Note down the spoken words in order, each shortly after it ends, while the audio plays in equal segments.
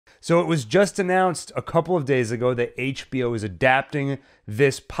So it was just announced a couple of days ago that HBO is adapting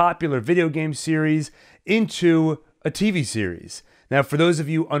this popular video game series into a TV series. Now, for those of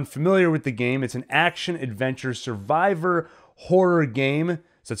you unfamiliar with the game, it's an action-adventure survivor horror game.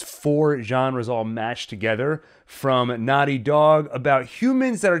 So it's 4 genres all matched together from Naughty Dog about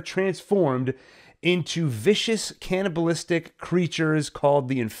humans that are transformed into vicious cannibalistic creatures called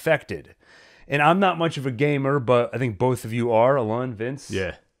the Infected. And I'm not much of a gamer, but I think both of you are, Alon, Vince.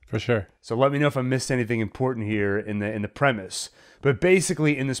 Yeah. For sure. So let me know if I missed anything important here in the premise. But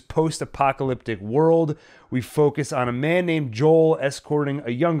basically, in this post-apocalyptic world, we focus on a man named Joel escorting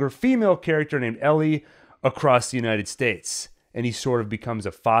a younger female character named Ellie across the United States. And he sort of becomes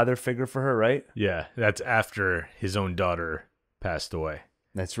a father figure for her, right? Yeah, that's after his own daughter passed away.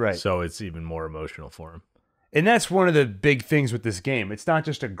 That's right. So it's even more emotional for him. And that's one of the big things with this game. It's not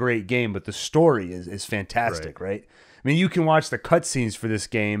just a great game, but the story is fantastic, right? I mean, you can watch the cutscenes for this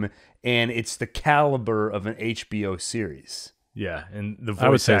game, and it's the caliber of an HBO series. Yeah, and the voice I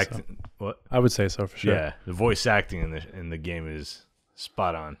would say acting. so. What? I would say so for sure. Yeah, the voice acting in the game is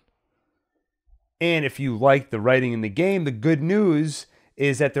spot on. And if you like the writing in the game, the good news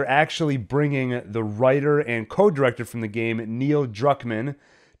is that they're actually bringing the writer and co-director from the game, Neil Druckmann,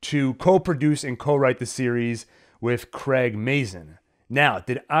 to co-produce and co-write the series with Craig Mazin. Now,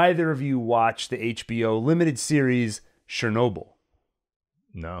 did either of you watch the HBO limited series Chernobyl?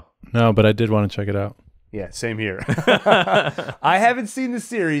 No. No, but I did want to check it out. Yeah, same here. I haven't seen the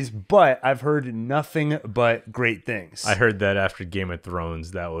series, but I've heard nothing but great things. I heard that after Game of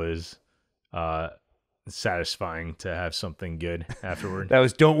Thrones, that was satisfying to have something good afterward. That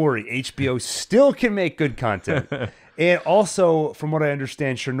was, don't worry, HBO still can make good content. And also, from what I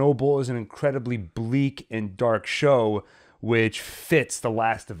understand, Chernobyl is an incredibly bleak and dark show, which fits The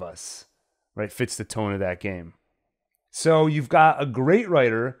Last of Us, right? Fits the tone of that game. So you've got a great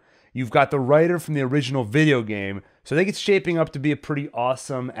writer. You've got the writer from the original video game. So I think it's shaping up to be a pretty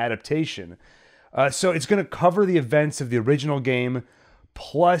awesome adaptation. So it's going to cover the events of the original game.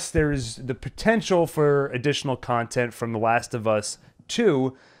 Plus, there's the potential for additional content from The Last of Us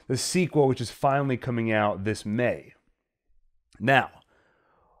 2, the sequel, which is finally coming out this May. Now,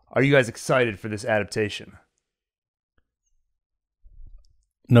 are you guys excited for this adaptation?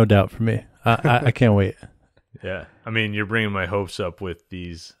 No doubt for me. I can't wait. Yeah. I mean, you're bringing my hopes up with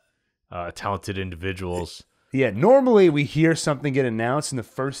these talented individuals. Yeah, normally we hear something get announced, and the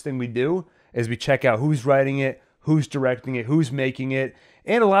first thing we do is we check out who's writing it, who's directing it, who's making it,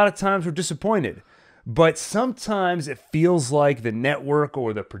 and a lot of times we're disappointed. But sometimes it feels like the network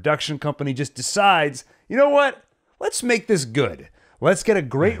or the production company just decides, you know what? Let's make this good. Let's get a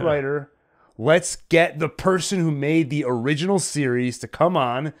great writer. Let's get the person who made the original series to come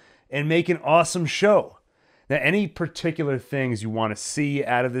on and make an awesome show. Now, any particular things you want to see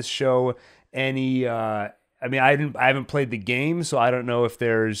out of this show? Any? I haven't played the game, so I don't know if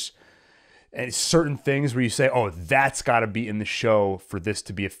there's certain things where you say, "Oh, that's got to be in the show for this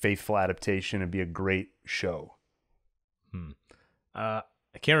to be a faithful adaptation and be a great show."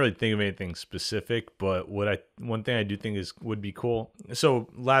 I can't really think of anything specific, but one thing I do think would be cool. So,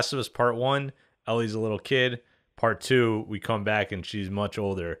 Last of Us Part 1, Ellie's a little kid. Part 2, we come back and she's much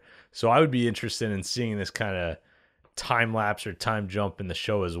older. So I would be interested in seeing this kind of time lapse or time jump in the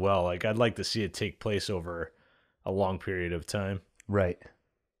show as well. Like, I'd like to see it take place over a long period of time. Right.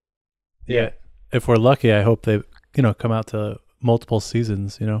 Yeah. If we're lucky, I hope they, come out to multiple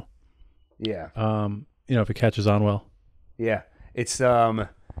seasons, Yeah. If it catches on well. Yeah. It's when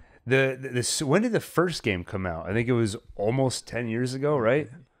did the first game come out? I think it was almost 10 years ago, right?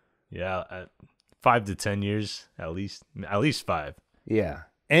 Yeah, 5 to 10 years at least 5. Yeah.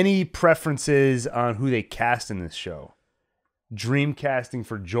 Any preferences on who they cast in this show? Dream casting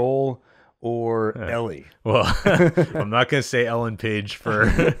for Joel or Ellie? Well, I'm not going to say Ellen Page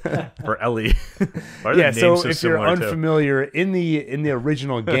for Ellie. Yeah, so if you're unfamiliar, in the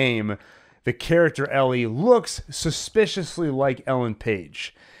original game, the character Ellie looks suspiciously like Ellen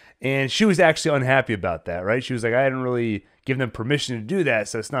Page. And she was actually unhappy about that, right? She was like, I hadn't really given them permission to do that,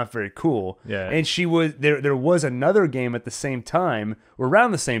 so it's not very cool. Yeah. And she was there was another game at the same time, or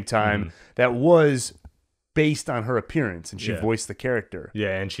around the same time, that was based on her appearance, and she voiced the character.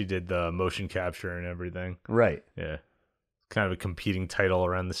 Yeah, and she did the motion capture and everything. Right. Yeah. Kind of a competing title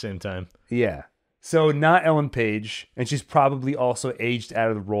around the same time. Yeah. So not Ellen Page, and she's probably also aged out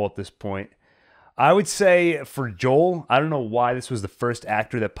of the role at this point. I would say for Joel, I don't know why this was the first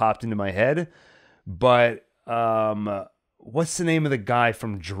actor that popped into my head, but what's the name of the guy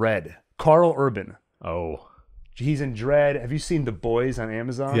from Dredd? Carl Urban. Oh. He's in Dredd. Have you seen The Boys on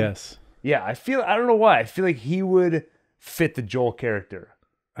Amazon? Yes. Yeah, I don't know why. I feel like he would fit the Joel character.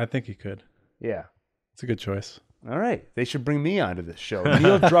 I think he could. Yeah. It's a good choice. All right. They should bring me onto this show.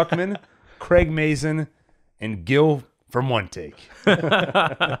 Neil Druckmann, Craig Mazin, and Gil from OneTake.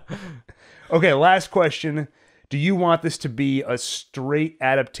 Okay, last question. Do you want this to be a straight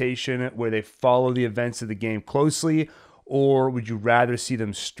adaptation where they follow the events of the game closely, or would you rather see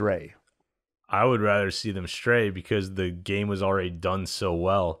them stray? I would rather see them stray because the game was already done so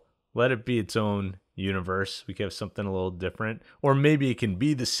well. Let it be its own universe. We could have something a little different. Or maybe it can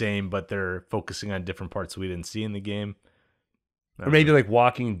be the same, but they're focusing on different parts we didn't see in the game. Or maybe like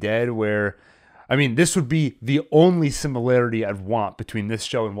Walking Dead, where, I mean, this would be the only similarity I'd want between this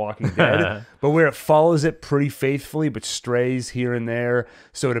show and Walking Dead, but where it follows it pretty faithfully, but strays here and there.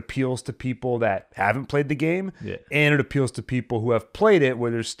 So it appeals to people that haven't played the game, and it appeals to people who have played it,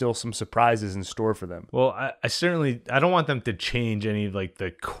 where there's still some surprises in store for them. Well, I don't want them to change any of like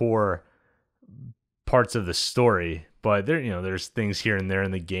the core parts of the story, but there's things here and there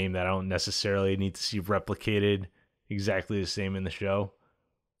in the game that I don't necessarily need to see replicated exactly the same in the show.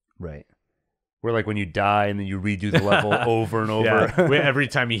 Right. Where like when you die and then you redo the level over and over. Yeah. Every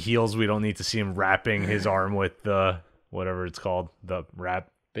time he heals, we don't need to see him wrapping his arm with the whatever it's called, the wrap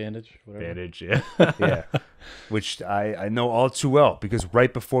bandage. Bandage, yeah. Yeah. Which I know all too well because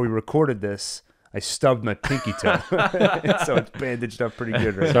right before we recorded this, I stubbed my pinky toe. So it's bandaged up pretty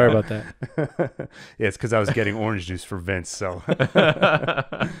good right Sorry now. about that. Yeah, it's because I was getting orange juice for Vince. So,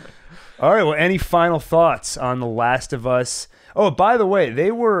 all right. Well, any final thoughts on The Last of Us? Oh, by the way,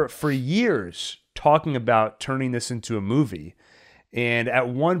 they were for years talking about turning this into a movie. And at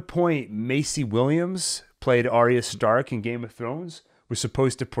one point, Macy Williams played Arya Stark in Game of Thrones, was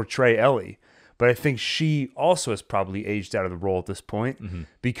supposed to portray Ellie. But I think she also has probably aged out of the role at this point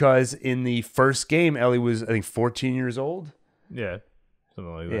because in the first game, Ellie was, I think, 14 years old. Yeah,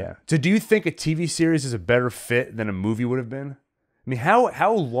 something like that. Yeah. So do you think a TV series is a better fit than a movie would have been? I mean,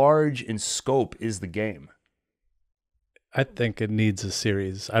 how large in scope is the game? I think it needs a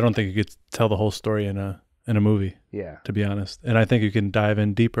series. I don't think you could tell the whole story in a movie. Yeah. To be honest, and I think you can dive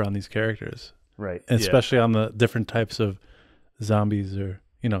in deeper on these characters, Right. especially on the different types of zombies or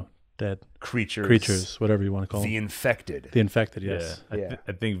dead creatures, whatever you want to call The them. infected. The infected, yes. Yeah.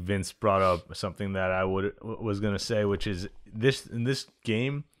 I think Vince brought up something that I was going to say, which is in this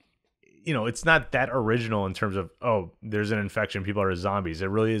game, it's not that original in terms of, oh, there's an infection, people are zombies. It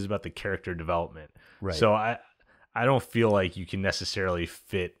really is about the character development. Right. So I don't feel like you can necessarily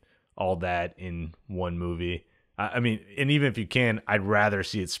fit all that in one movie. I mean, and even if you can, I'd rather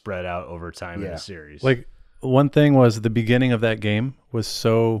see it spread out over time in a series. Like one thing was the beginning of that game was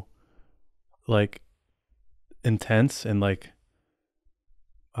so like intense and like,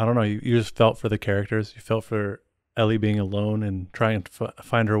 I don't know, you just felt for the characters. You felt for Ellie being alone and trying to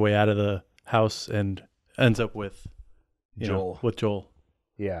find her way out of the house and ends up with Joel.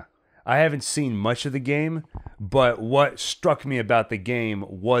 Yeah. I haven't seen much of the game, but what struck me about the game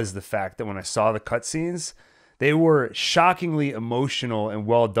was the fact that when I saw the cutscenes, they were shockingly emotional and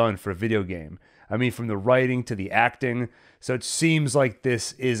well done for a video game. I mean, from the writing to the acting. So it seems like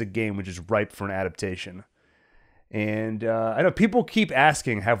this is a game which is ripe for an adaptation. And I know people keep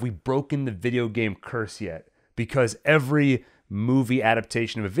asking, have we broken the video game curse yet? Because every movie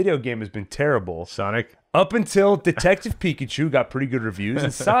adaptation of a video game has been terrible. Sonic? Up until Detective Pikachu got pretty good reviews,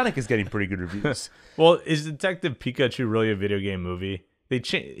 and Sonic is getting pretty good reviews. Well, is Detective Pikachu really a video game movie?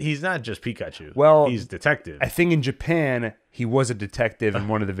 He's not just Pikachu. Well, he's detective. I think in Japan, he was a detective in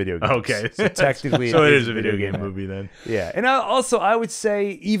one of the video games. Okay. So technically, so it is a video game movie then. Yeah. And I would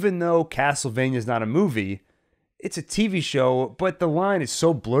say, even though Castlevania is not a movie, it's a TV show, but the line is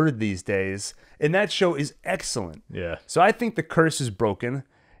so blurred these days, and that show is excellent. Yeah. So I think the curse is broken,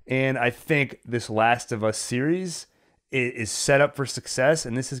 and I think this Last of Us series is set up for success,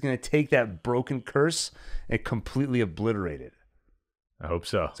 and this is going to take that broken curse and completely obliterate it. I hope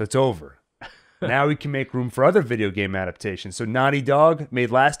so. So it's over. Now we can make room for other video game adaptations. So Naughty Dog made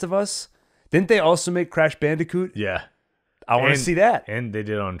Last of Us. Didn't they also make Crash Bandicoot? Yeah. I want to see that. And they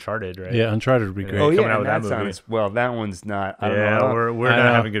did Uncharted, right? Yeah, Uncharted would be great. Oh, yeah, coming out and with that that's on movie. well, that one's not. I don't Yeah, know. we're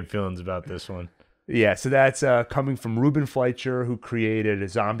not having good feelings about this one. Yeah, so that's coming from Ruben Fleischer, who created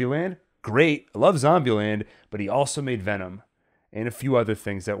Zombieland. Great. I love Zombieland, but he also made Venom and a few other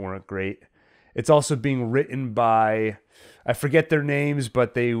things that weren't great. It's also being written by, I forget their names,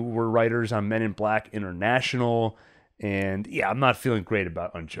 but they were writers on Men in Black International. And yeah, I'm not feeling great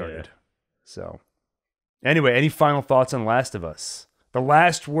about Uncharted. Yeah. So anyway, any final thoughts on Last of Us? The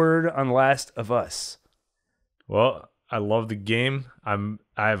last word on Last of Us. Well, I love the game. I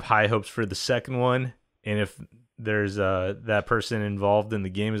have high hopes for the second one. And if there's that person involved in the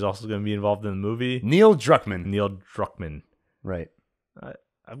game is also going to be involved in the movie. Neil Druckmann. Neil Druckmann. Right.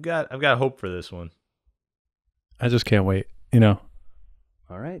 I've got hope for this one. I just can't wait. You know,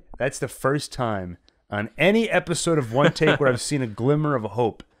 All right. That's the first time on any episode of One Take where I've seen a glimmer of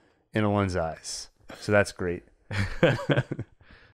hope in Alon's eyes. So that's great.